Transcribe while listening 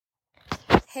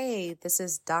Hey, this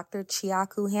is Dr.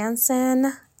 Chiaku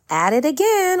Hansen at it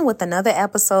again with another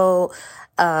episode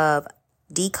of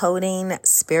Decoding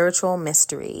Spiritual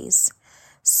Mysteries.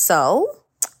 So,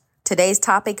 today's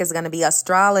topic is going to be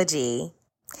astrology.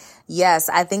 Yes,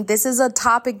 I think this is a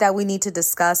topic that we need to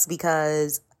discuss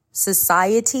because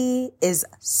society is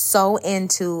so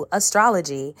into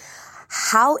astrology.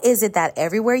 How is it that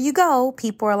everywhere you go,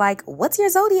 people are like, what's your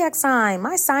zodiac sign?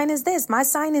 My sign is this. My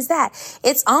sign is that.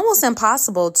 It's almost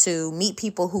impossible to meet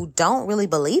people who don't really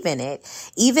believe in it.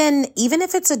 Even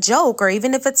if it's a joke or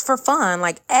even if it's for fun,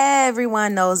 like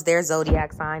everyone knows their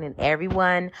zodiac sign and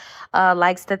everyone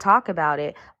likes to talk about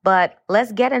it. But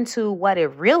let's get into what it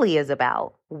really is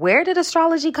about. Where did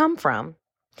astrology come from?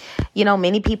 You know,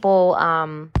 many people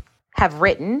have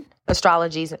written,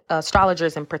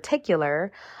 astrologers in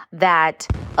particular, that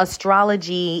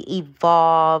astrology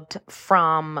evolved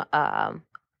from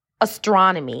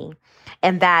astronomy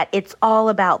and that it's all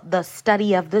about the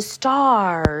study of the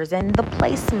stars and the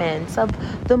placements of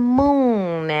the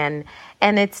moon.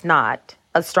 And it's not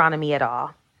astronomy at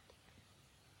all.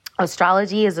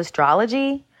 Astrology is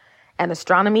astrology and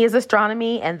astronomy is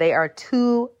astronomy, and they are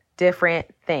two different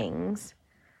things.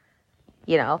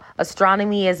 You know,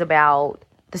 astronomy is about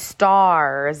the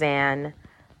stars and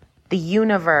the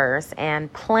universe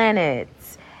and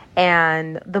planets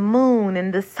and the moon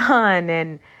and the sun,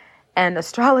 and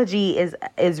astrology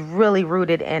is really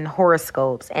rooted in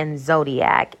horoscopes and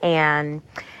zodiac, and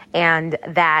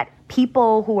that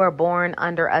people who are born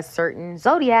under a certain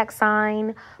zodiac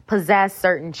sign possess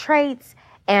certain traits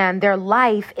and their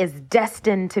life is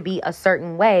destined to be a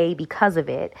certain way because of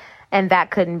it. And that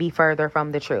couldn't be further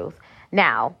from the truth.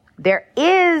 Now, there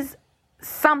is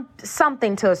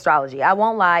something to astrology. I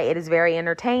won't lie. It is very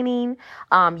entertaining.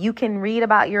 You can read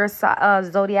about your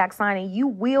zodiac sign and you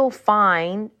will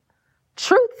find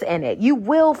truths in it. You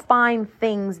will find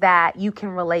things that you can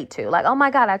relate to. Like, oh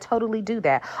my God, I totally do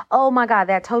that. Oh my God,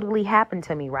 that totally happened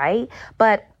to me, right?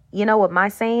 But you know what my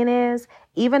saying is?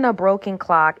 Even a broken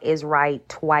clock is right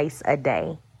twice a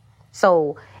day.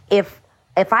 So if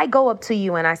I go up to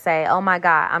you and I say, oh my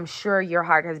God, I'm sure your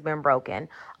heart has been broken.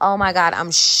 Oh my God, I'm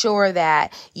sure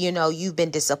that, you've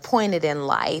been disappointed in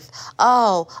life.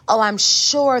 Oh, I'm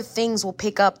sure things will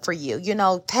pick up for you.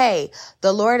 Hey,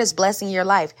 the Lord is blessing your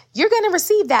life. You're going to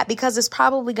receive that because it's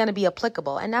probably going to be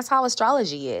applicable. And that's how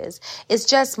astrology is. It's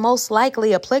just most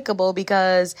likely applicable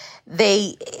because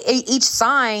each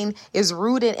sign is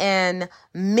rooted in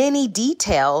many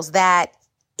details that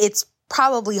it's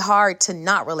probably hard to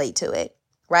not relate to it.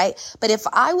 Right? But if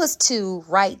I was to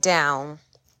write down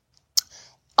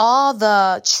all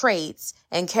the traits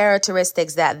and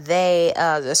characteristics that the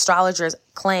astrologers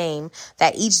claim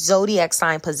that each zodiac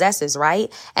sign possesses, right?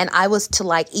 And I was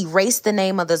to erase the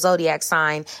name of the zodiac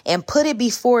sign and put it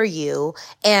before you,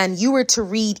 and you were to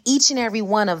read each and every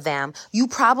one of them, you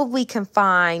probably can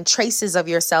find traces of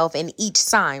yourself in each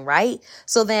sign, right?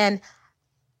 So then,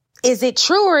 is it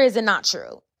true or is it not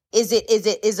true? Is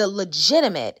it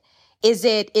legitimate? Is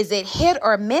it hit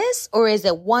or miss, or is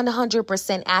it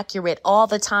 100% accurate all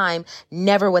the time,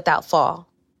 never without fall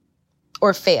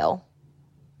or fail?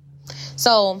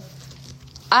 So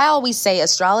I always say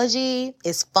astrology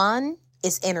is fun,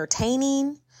 it's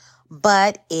entertaining,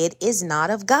 but it is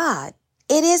not of God.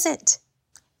 It isn't.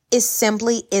 It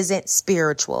simply isn't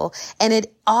spiritual, and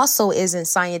it also isn't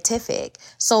scientific.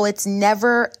 So it's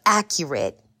never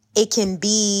accurate. It can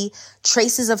be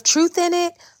traces of truth in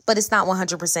it, but it's not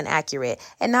 100% accurate.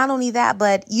 And not only that,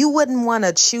 but you wouldn't want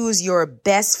to choose your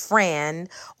best friend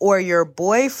or your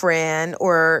boyfriend,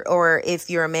 or if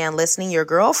you're a man listening, your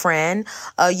girlfriend.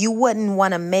 You wouldn't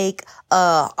want to make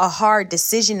a hard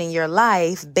decision in your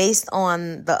life based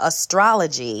on the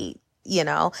astrology,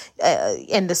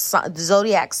 and the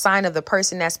zodiac sign of the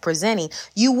person that's presenting.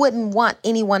 You wouldn't want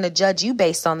anyone to judge you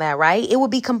based on that, right? It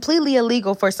would be completely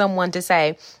illegal for someone to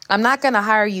say, I'm not going to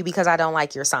hire you because I don't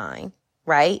like your sign.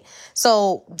 Right?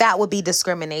 So that would be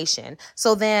discrimination.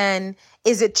 So then,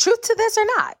 is it truth to this or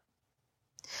not?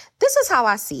 This is how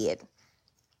I see it.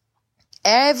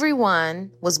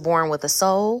 Everyone was born with a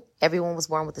soul. Everyone was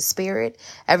born with a spirit.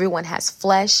 Everyone has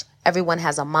flesh. Everyone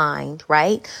has a mind,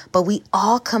 right? But we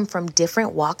all come from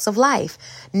different walks of life.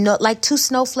 No, like two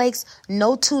snowflakes,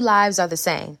 no two lives are the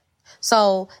same.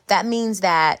 So that means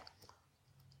that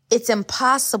it's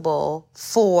impossible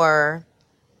for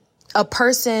a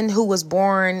person who was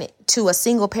born to a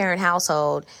single parent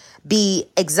household be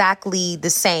exactly the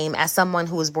same as someone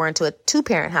who was born to a two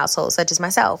parent household, such as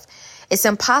myself. It's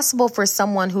impossible for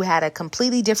someone who had a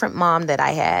completely different mom that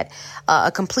I had,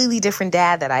 a completely different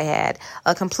dad that I had,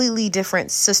 a completely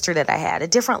different sister that I had, a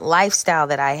different lifestyle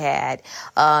that I had,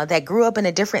 that grew up in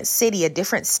a different city, a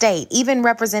different state, even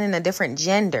representing a different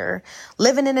gender,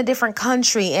 living in a different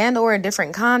country and or a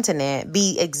different continent,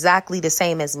 be exactly the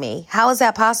same as me. How is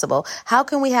that possible? How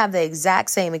can we have the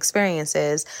exact same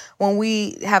experiences when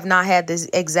we have not had this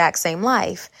exact same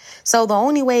life? So the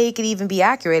only way it could even be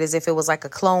accurate is if it was like a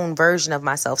clone version of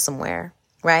myself somewhere,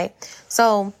 right?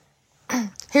 So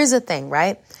here's the thing,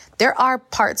 right? There are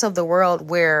parts of the world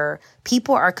where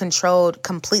people are controlled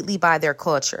completely by their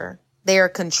culture. They are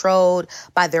controlled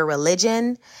by their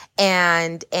religion,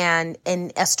 and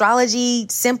astrology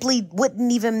simply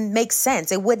wouldn't even make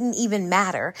sense. It wouldn't even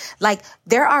matter. Like,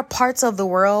 there are parts of the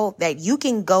world that you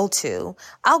can go to.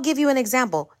 I'll give you an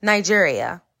example.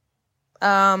 Nigeria,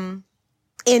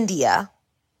 India.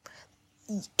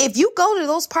 If you go to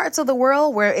those parts of the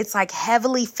world where it's like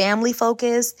heavily family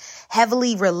focused,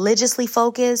 heavily religiously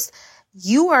focused,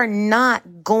 you are not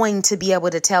going to be able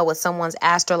to tell what someone's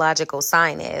astrological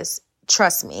sign is.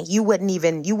 Trust me, you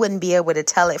wouldn't be able to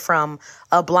tell it from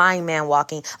a blind man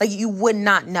walking. Like, you would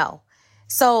not know.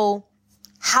 So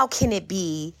how can it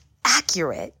be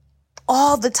accurate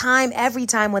all the time, every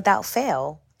time, without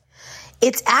fail?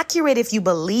 It's accurate if you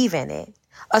believe in it.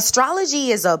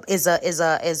 Astrology is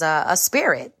a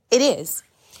spirit. It is.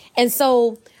 And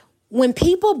so when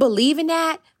people believe in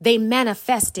that, they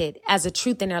manifest it as a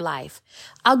truth in their life.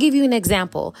 I'll give you an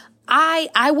example.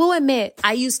 I will admit,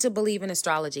 I used to believe in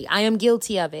astrology. I am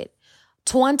guilty of it.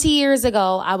 20 years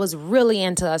ago, I was really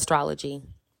into astrology.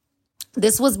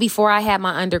 This was before I had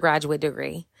my undergraduate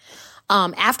degree.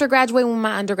 After graduating with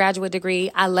my undergraduate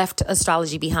degree, I left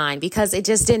astrology behind because it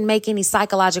just didn't make any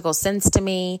psychological sense to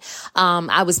me.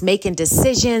 I was making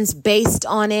decisions based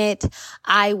on it.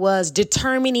 I was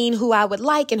determining who I would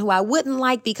like and who I wouldn't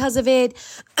like because of it.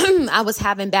 I was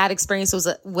having bad experiences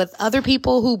with other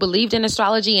people who believed in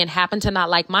astrology and happened to not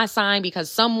like my sign because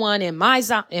someone in my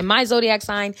zodiac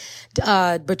sign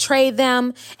betrayed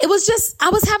them. It was just, I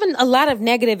was having a lot of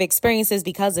negative experiences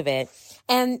because of it.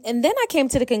 And then I came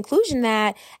to the conclusion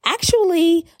that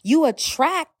actually you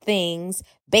attract things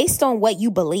based on what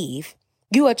you believe.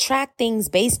 You attract things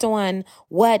based on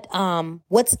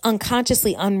what's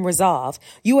unconsciously unresolved.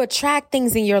 You attract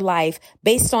things in your life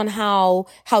based on how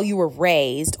you were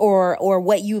raised or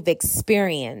what you've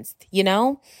experienced, you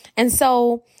know? And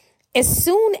so as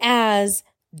soon as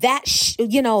that,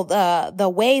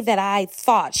 the way that I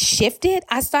thought shifted,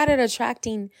 I started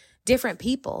attracting different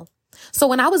people. So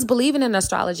when I was believing in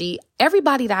astrology,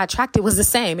 everybody that I attracted was the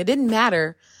same. It didn't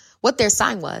matter what their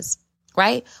sign was,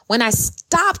 right? When I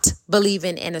stopped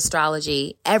believing in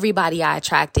astrology, everybody I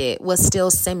attracted was still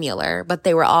similar, but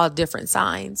they were all different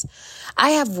signs.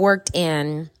 I've worked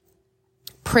in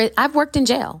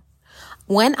jail.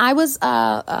 When I was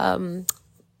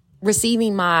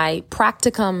receiving my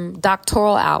practicum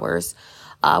doctoral hours,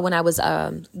 when I was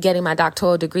getting my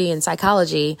doctoral degree in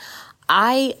psychology,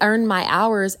 I earned my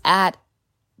hours at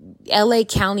LA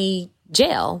County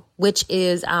Jail, which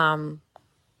is, I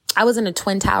was in a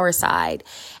Twin Tower side,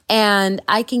 and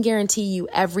I can guarantee you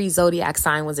every zodiac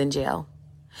sign was in jail.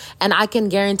 And I can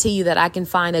guarantee you that I can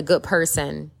find a good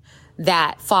person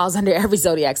that falls under every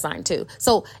zodiac sign too.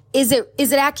 So is it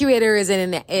accurate or is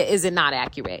it not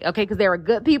accurate? Okay. Cause there are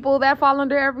good people that fall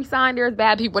under every sign. There's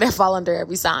bad people that fall under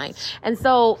every sign. And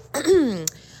so,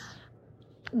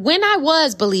 when I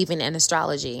was believing in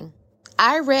astrology,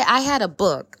 I had a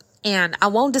book, and I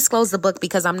won't disclose the book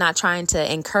because I'm not trying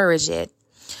to encourage it.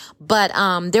 But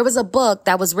there was a book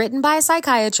that was written by a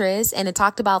psychiatrist, and it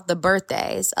talked about the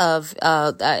birthdays of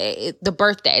the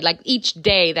birthday, like each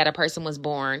day that a person was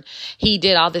born. He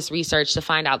did all this research to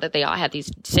find out that they all had these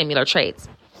similar traits.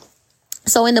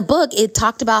 So in the book, it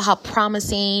talked about how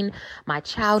promising my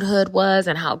childhood was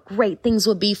and how great things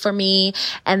would be for me.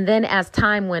 And then as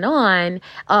time went on,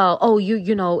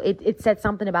 it said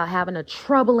something about having a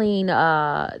troubling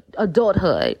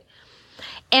adulthood.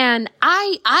 And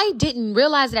I didn't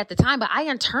realize it at the time, but I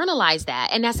internalized that.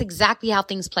 And that's exactly how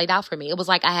things played out for me. It was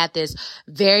like I had this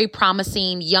very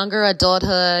promising younger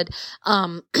adulthood.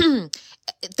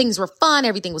 Things were fun.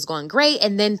 Everything was going great.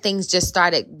 And then things just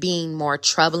started being more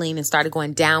troubling and started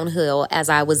going downhill as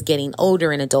I was getting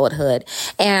older in adulthood.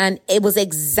 And it was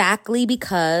exactly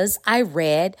because I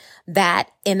read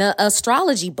that in an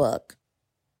astrology book.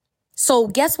 So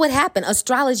guess what happened?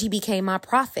 Astrology became my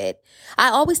prophet. I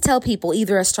always tell people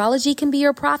either astrology can be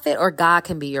your prophet or God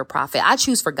can be your prophet. I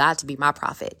choose for God to be my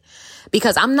prophet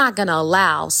because I'm not going to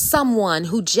allow someone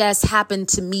who just happened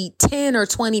to meet 10 or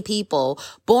 20 people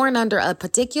born under a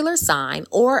particular sign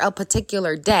or a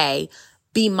particular day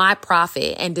be my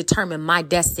prophet and determine my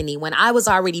destiny when I was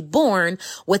already born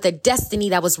with a destiny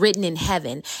that was written in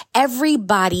heaven.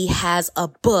 Everybody has a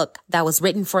book that was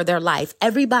written for their life.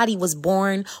 Everybody was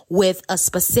born with a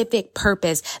specific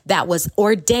purpose that was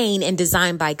ordained and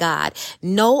designed by God.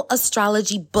 No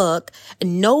astrology book,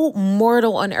 no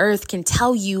mortal on earth can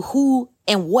tell you who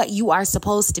and what you are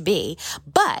supposed to be,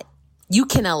 but you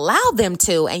can allow them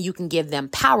to, and you can give them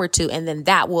power to, and then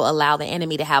that will allow the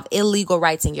enemy to have illegal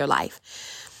rights in your life.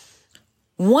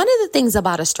 One of the things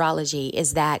about astrology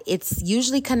is that it's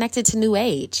usually connected to New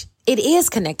Age. It is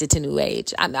connected to New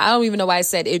Age. I don't even know why I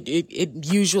said it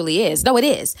usually is. No, it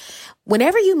is.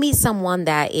 Whenever you meet someone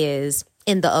that is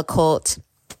in the occult,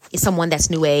 someone that's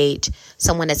New Age,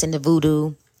 someone that's into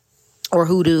voodoo, or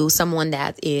hoodoo, someone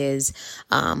that is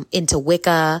into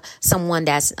Wicca, someone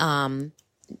that's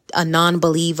a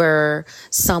non-believer,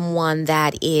 someone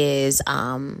that is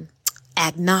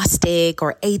agnostic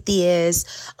or atheist,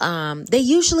 they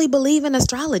usually believe in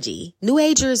astrology. New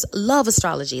Agers love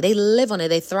astrology. They live on it.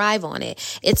 They thrive on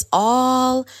it. It's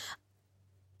all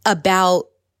about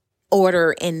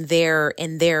order in their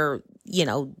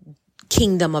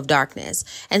kingdom of darkness.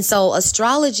 And so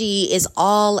astrology is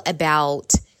all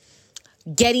about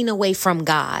getting away from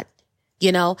God.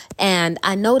 And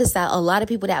I noticed that a lot of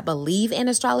people that believe in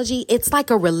astrology, it's like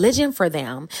a religion for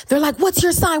them. They're like, what's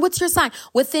your sign? What's your sign?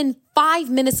 Within 5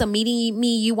 minutes of meeting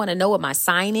me, you want to know what my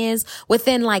sign is.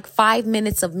 Within like 5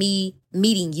 minutes of me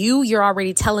meeting you, you're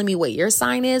already telling me what your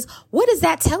sign is. What does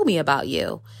that tell me about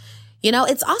you?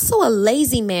 It's also a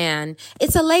lazy man.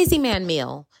 It's a lazy man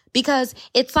meal because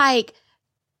it's like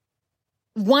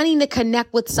wanting to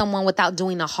connect with someone without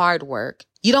doing the hard work.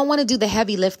 You don't want to do the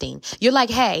heavy lifting. You're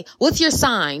like, hey, what's your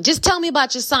sign? Just tell me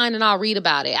about your sign and I'll read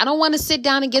about it. I don't want to sit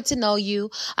down and get to know you.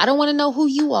 I don't want to know who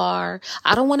you are.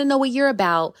 I don't want to know what you're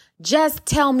about. Just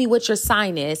tell me what your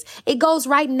sign is. It goes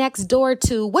right next door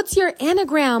to what's your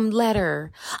anagram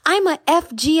letter? I'm a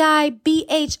FGIBHIC.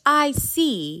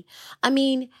 I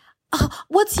mean,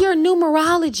 what's your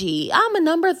numerology? I'm a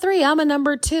number 3. I'm a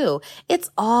number 2. It's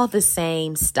all the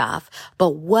same stuff. But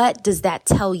what does that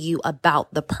tell you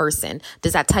about the person?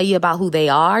 Does that tell you about who they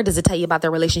are? Does it tell you about their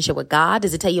relationship with God?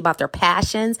 Does it tell you about their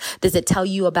passions? Does it tell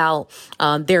you about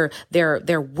their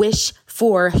wish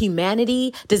for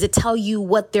humanity? Does it tell you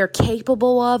what they're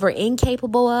capable of or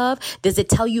incapable of? Does it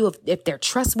tell you if they're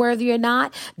trustworthy or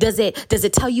not? Does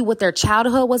it tell you what their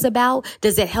childhood was about?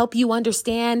 Does it help you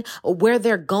understand where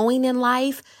they're going in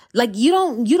life? Like you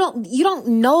don't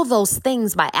know those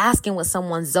things by asking what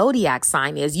someone's zodiac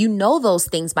sign is. You know those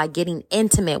things by getting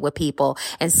intimate with people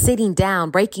and sitting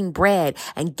down, breaking bread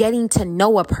and getting to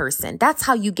know a person. That's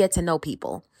how you get to know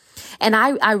people. And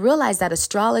I realized that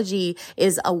astrology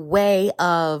is a way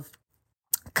of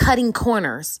cutting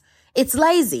corners. It's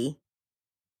lazy.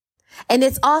 And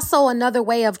it's also another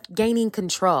way of gaining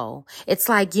control. It's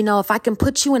like, if I can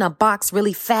put you in a box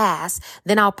really fast,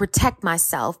 then I'll protect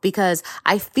myself because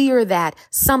I fear that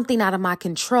something out of my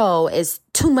control is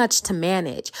too much to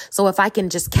manage. So if I can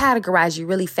just categorize you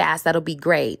really fast, that'll be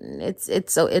great. And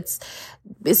it's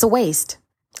a waste.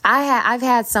 I've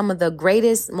had some of the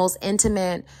greatest, most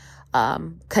intimate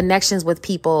connections with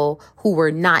people who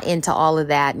were not into all of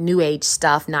that New Age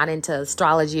stuff, not into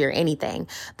astrology or anything.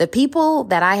 The people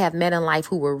that I have met in life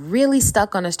who were really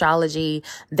stuck on astrology,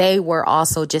 they were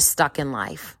also just stuck in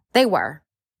life. They were.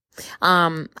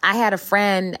 I had a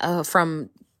friend from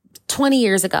 20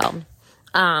 years ago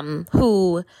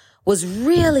who was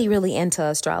really, really into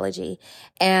astrology.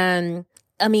 And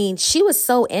I mean, she was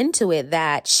so into it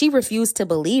that she refused to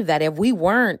believe that if we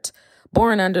weren't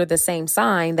born under the same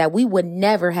sign, that we would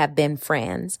never have been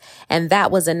friends. And that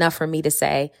was enough for me to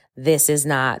say, this is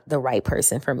not the right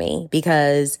person for me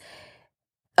because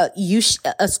you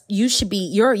should be,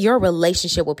 your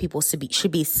relationship with people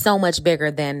should be so much bigger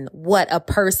than what a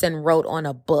person wrote on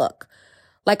a book.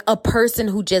 Like a person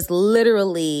who just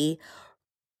literally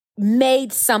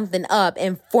made something up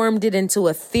and formed it into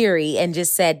a theory and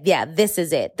just said, yeah, this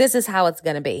is it. This is how it's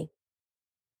going to be.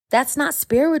 That's not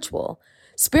spiritual.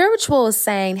 Spiritual is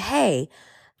saying, hey,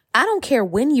 I don't care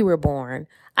when you were born.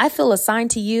 I feel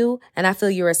assigned to you, and I feel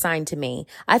you're assigned to me.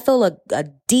 I feel a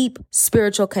deep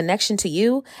spiritual connection to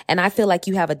you, and I feel like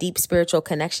you have a deep spiritual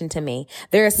connection to me.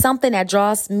 There is something that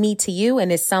draws me to you,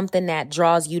 and it's something that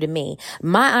draws you to me.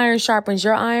 My iron sharpens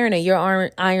your iron, and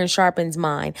your iron sharpens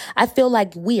mine. I feel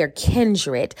like we are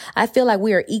kindred. I feel like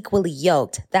we are equally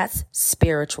yoked. That's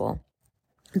spiritual.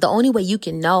 The only way you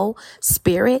can know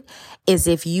spirit is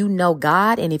if you know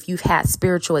God and if you've had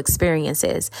spiritual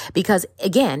experiences. Because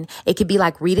again, it could be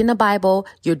like reading the Bible.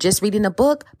 You're just reading a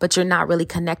book, but you're not really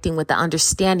connecting with the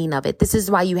understanding of it. This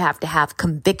is why you have to have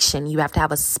conviction. You have to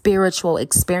have a spiritual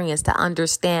experience to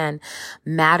understand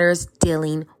matters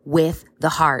dealing with the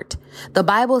heart. The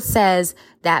Bible says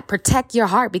that protect your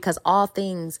heart because all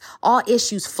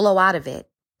issues flow out of it.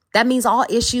 That means all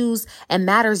issues and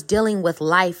matters dealing with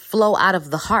life flow out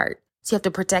of the heart. So you have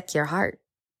to protect your heart.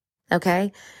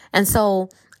 Okay. And so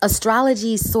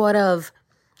astrology sort of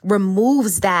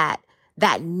removes that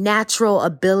natural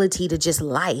ability to just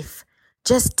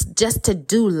to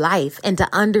do life and to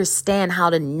understand how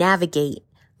to navigate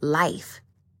life.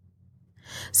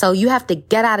 So you have to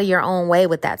get out of your own way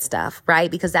with that stuff, right?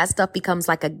 Because that stuff becomes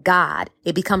like a god.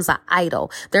 It becomes an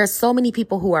idol. There are so many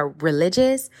people who are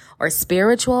religious or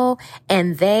spiritual,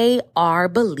 and they are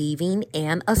believing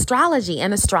in astrology.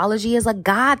 And astrology is a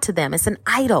god to them. It's an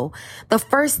idol. The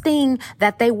first thing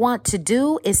that they want to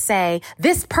do is say,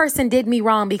 this person did me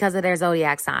wrong because of their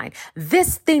zodiac sign.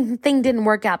 This thing didn't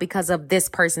work out because of this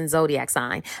person's zodiac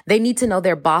sign. They need to know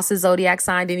their boss's zodiac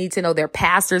sign. They need to know their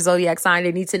pastor's zodiac sign.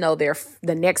 They need to know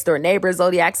the next door neighbor's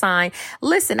zodiac sign.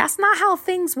 Listen, that's not how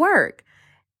things work.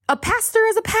 A pastor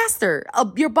is a pastor.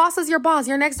 Your boss is your boss.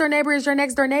 Your next door neighbor is your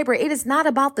next door neighbor. It is not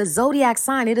about the zodiac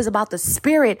sign. It is about the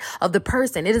spirit of the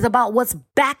person. It is about what's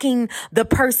backing the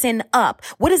person up.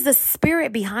 What is the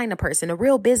spirit behind the person? The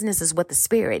real business is with the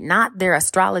spirit, not their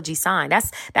astrology sign.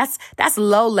 That's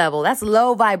low level. That's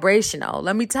low vibrational.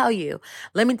 Let me tell you.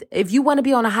 If you want to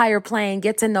be on a higher plane,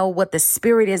 get to know what the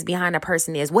spirit is behind a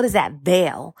person is. What is that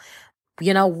veil?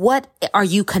 You know, what are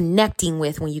you connecting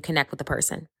with when you connect with the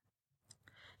person?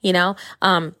 You know,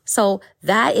 so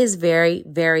that is very,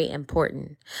 very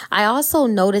important. I also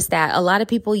noticed that a lot of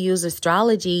people use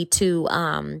astrology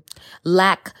to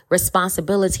lack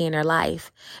responsibility in their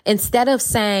life. Instead of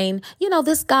saying, you know,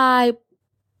 this guy,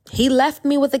 he left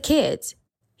me with the kids.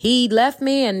 He left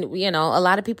me, and, you know, a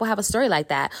lot of people have a story like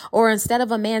that. Or instead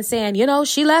of a man saying, you know,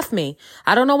 she left me.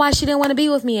 I don't know why she didn't want to be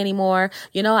with me anymore.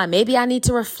 You know, maybe I need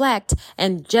to reflect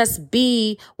and just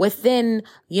be within,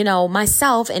 you know,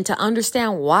 myself and to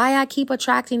understand why I keep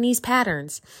attracting these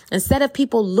patterns. Instead of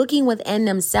people looking within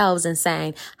themselves and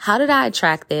saying, how did I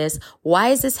attract this? Why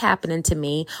is this happening to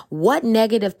me? What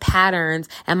negative patterns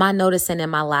am I noticing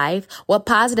in my life? What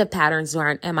positive patterns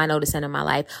am I noticing in my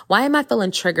life? Why am I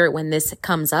feeling triggered when this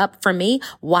comes up for me?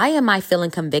 Why am I feeling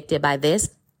convicted by this?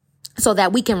 So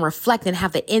that we can reflect and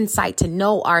have the insight to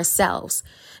know ourselves.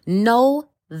 Know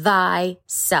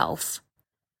thyself.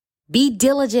 Be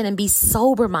diligent and be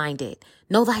sober minded.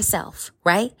 Know thyself,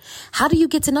 right? How do you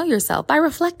get to know yourself? By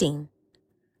reflecting,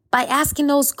 by asking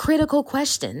those critical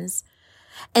questions.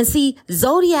 And see,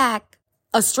 zodiac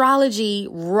astrology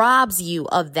robs you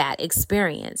of that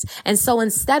experience. And so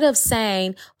instead of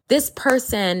saying, this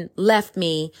person left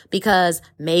me because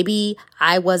maybe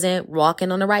I wasn't walking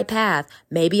on the right path.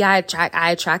 Maybe I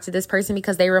attracted this person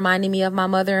because they reminded me of my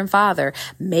mother and father.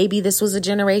 Maybe this was a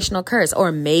generational curse,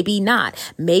 or maybe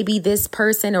not. Maybe this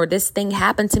person or this thing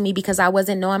happened to me because I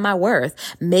wasn't knowing my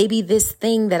worth. Maybe this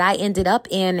thing that I ended up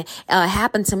in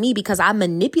happened to me because I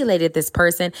manipulated this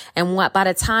person. And by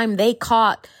the time they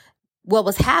caught what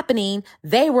was happening,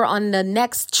 they were on the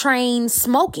next train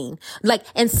smoking. Like,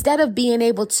 instead of being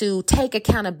able to take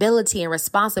accountability and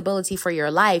responsibility for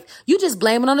your life, you just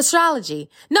blame it on astrology.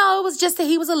 No, it was just that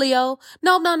he was a Leo.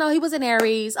 No, he was an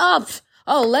Aries.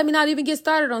 Oh, let me not even get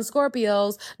started on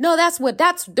Scorpios. No, that's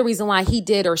the reason why he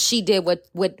did or she did what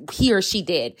he or she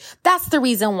did. That's the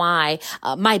reason why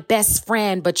my best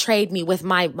friend betrayed me with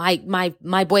my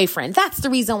boyfriend. That's the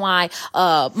reason why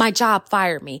my job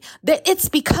fired me. It's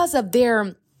because of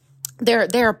their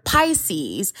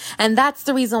Pisces, and that's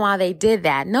the reason why they did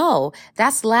that. No,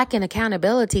 that's lacking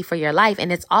accountability for your life,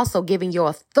 and it's also giving your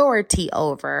authority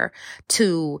over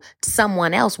to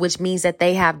someone else, which means that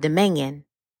they have dominion.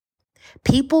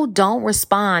 People don't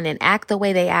respond and act the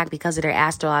way they act because of their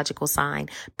astrological sign.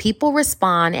 People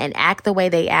respond and act the way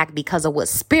they act because of what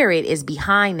spirit is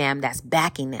behind them that's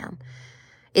backing them.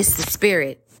 It's the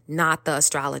spirit, not the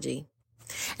astrology.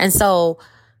 And so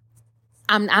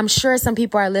I'm sure some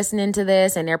people are listening to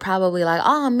this and they're probably like,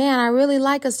 oh man, I really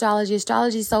like astrology.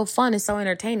 Astrology is so fun. It's so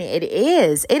entertaining. It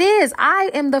is. It is.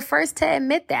 I am the first to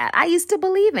admit that. I used to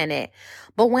believe in it.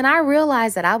 But when I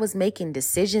realized that I was making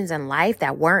decisions in life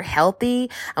that weren't healthy,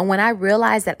 and when I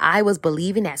realized that I was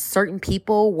believing that certain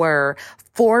people were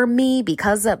for me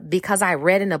because I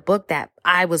read in a book that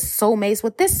I was soulmates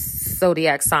with this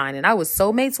zodiac sign and I was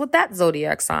soulmates with that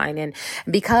zodiac sign, and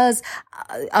because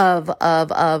of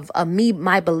me,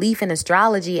 my belief in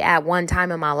astrology at one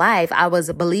time in my life, I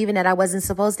was believing that I wasn't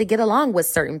supposed to get along with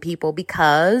certain people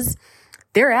because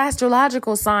their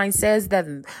astrological sign says that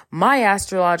my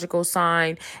astrological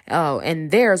sign and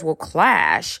theirs will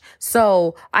clash.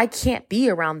 So I can't be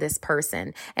around this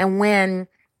person. And when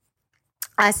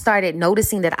I started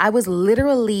noticing that I was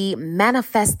literally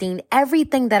manifesting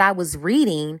everything that I was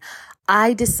reading,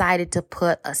 I decided to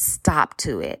put a stop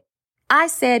to it. I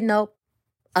said, nope,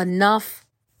 enough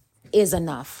is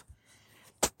enough.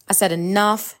 I said,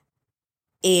 enough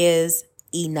is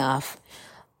enough.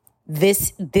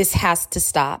 This has to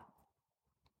stop.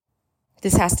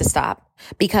 This has to stop,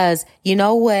 because you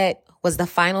know what was the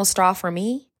final straw for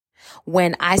me?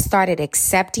 When I started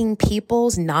accepting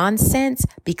people's nonsense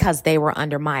because they were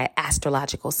under my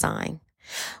astrological sign.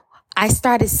 I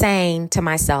started saying to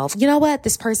myself, you know what?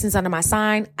 This person's under my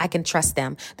sign. I can trust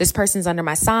them. This person's under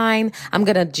my sign. I'm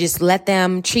going to just let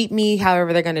them treat me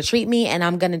however they're going to treat me. And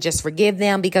I'm going to just forgive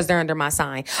them because they're under my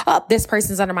sign. Oh, this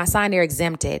person's under my sign. They're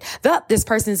exempted. This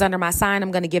person's under my sign.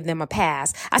 I'm going to give them a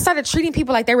pass. I started treating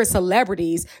people like they were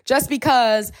celebrities just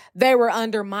because they were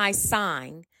under my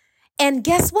sign. And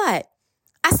guess what?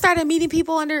 I started meeting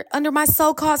people under my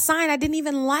so-called sign I didn't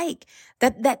even like,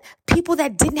 that people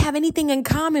that didn't have anything in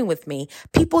common with me,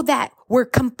 people that were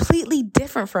completely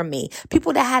different from me,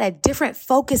 people that had a different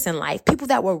focus in life, people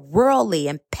that were worldly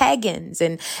and pagans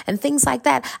and things like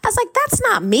that. I was like, that's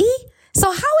not me. So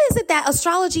how is it that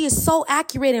astrology is so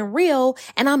accurate and real,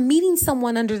 and I'm meeting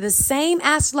someone under the same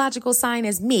astrological sign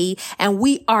as me, and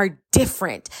we are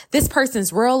different? This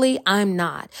person's worldly, I'm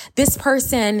not. This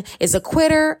person is a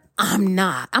quitter, I'm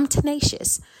not. I'm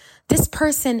tenacious. This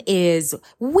person is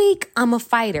weak, I'm a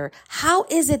fighter. How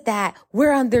is it that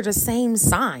we're under the same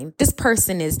sign? This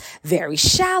person is very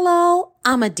shallow,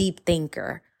 I'm a deep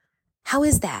thinker. How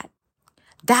is that?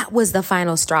 That was the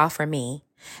final straw for me.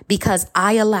 Because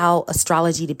I allow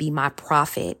astrology to be my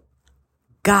prophet.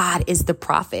 God is the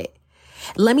prophet.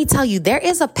 Let me tell you, there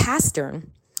is a pastor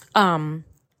who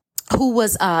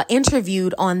was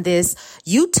interviewed on this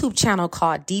YouTube channel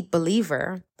called Deep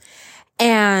Believer.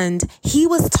 And he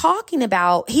was talking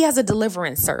about, he has a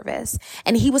deliverance service,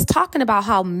 and he was talking about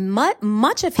how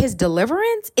much of his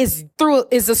deliverance is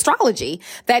astrology.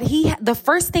 That the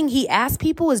first thing he asked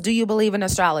people is, do you believe in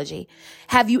astrology?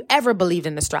 Have you ever believed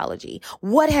in astrology?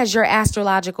 What has your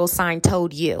astrological sign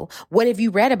told you? What have you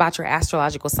read about your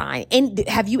astrological sign? And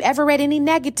have you ever read any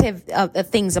negative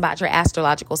things about your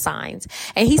astrological signs?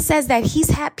 And he says that he's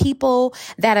had people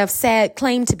that have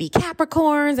claimed to be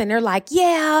Capricorns, and they're like,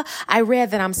 yeah, I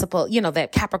read that I'm supposed,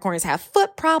 that Capricorns have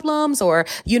foot problems, or,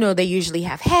 they usually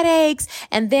have headaches.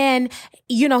 And then,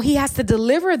 he has to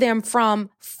deliver them from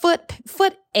foot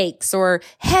aches or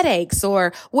headaches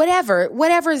or whatever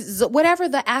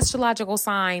the astrological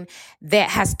sign that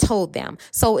has told them.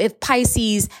 So if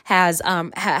Pisces has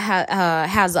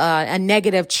a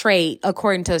negative trait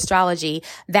according to astrology,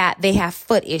 that they have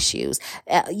foot issues,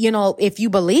 if you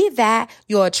believe that,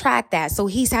 you'll attract that. So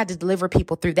he's had to deliver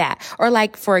people through that. Or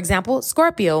like, for example,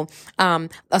 Scorpio,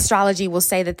 astrology will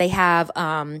say that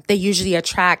they usually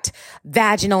attract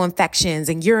vaginal infections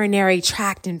and urinary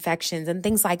tract infections and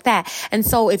things like that. And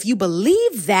so if you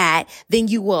believe that, then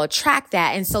you will attract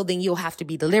that. And so then you'll have to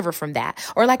be delivered from that.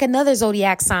 Or like another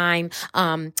zodiac sign,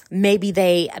 maybe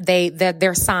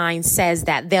their sign says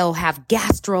that they'll have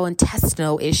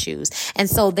gastrointestinal issues. And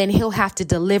so then he'll have to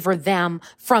deliver them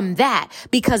from that,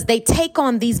 because they take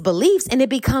on these beliefs and it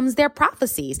becomes their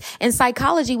prophecies. In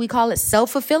psychology, we call it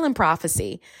self-fulfilling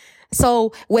prophecy.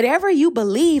 So whatever you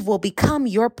believe will become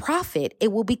your prophet. It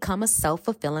will become a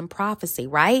self-fulfilling prophecy,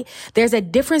 right? There's a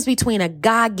difference between a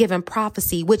God-given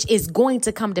prophecy, which is going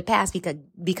to come to pass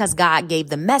because God gave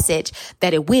the message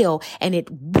that it will, and it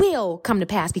will come to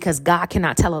pass because God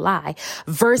cannot tell a lie,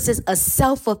 versus a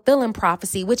self-fulfilling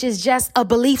prophecy, which is just a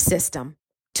belief system.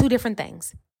 Two different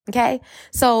things. Okay.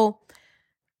 So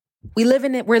we're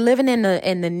living in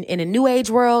a new age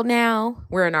world now.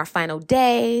 We're in our final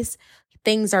days.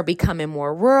 Things are becoming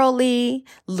more worldly.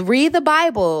 Read the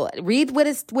Bible. Read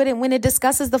when it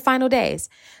discusses the final days.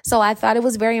 So I thought it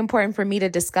was very important for me to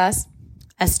discuss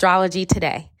astrology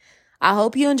today. I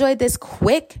hope you enjoyed this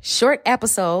quick, short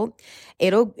episode.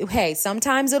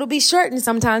 Sometimes it'll be short and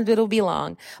sometimes it'll be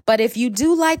long. But if you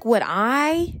do like what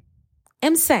I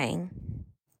am saying,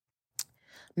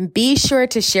 be sure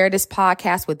to share this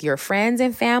podcast with your friends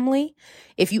and family.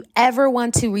 If you ever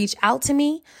want to reach out to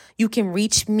me, you can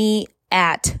reach me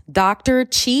at Dr.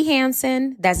 Chi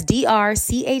Hanson. That's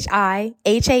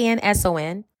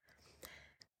DrChiHanson,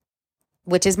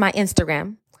 which is my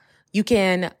Instagram. You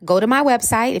can go to my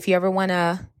website if you ever want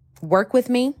to work with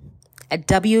me at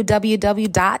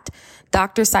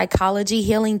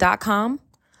www.drpsychologyhealing.com.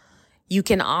 You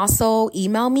can also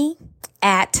email me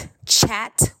at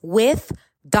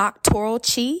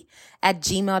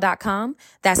chatwithdoctoralchi@gmail.com.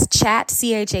 That's chat,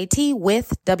 CHAT,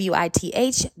 with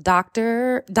WITH,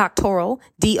 doctoral, DOCTORAL,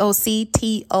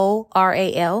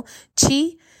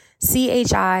 chi,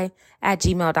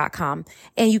 CHI@gmail.com.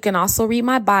 And you can also read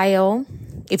my bio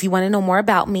if you want to know more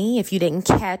about me, if you didn't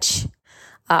catch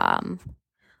how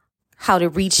to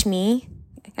reach me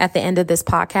at the end of this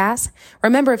podcast.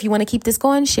 Remember, if you want to keep this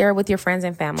going, share it with your friends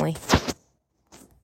and family.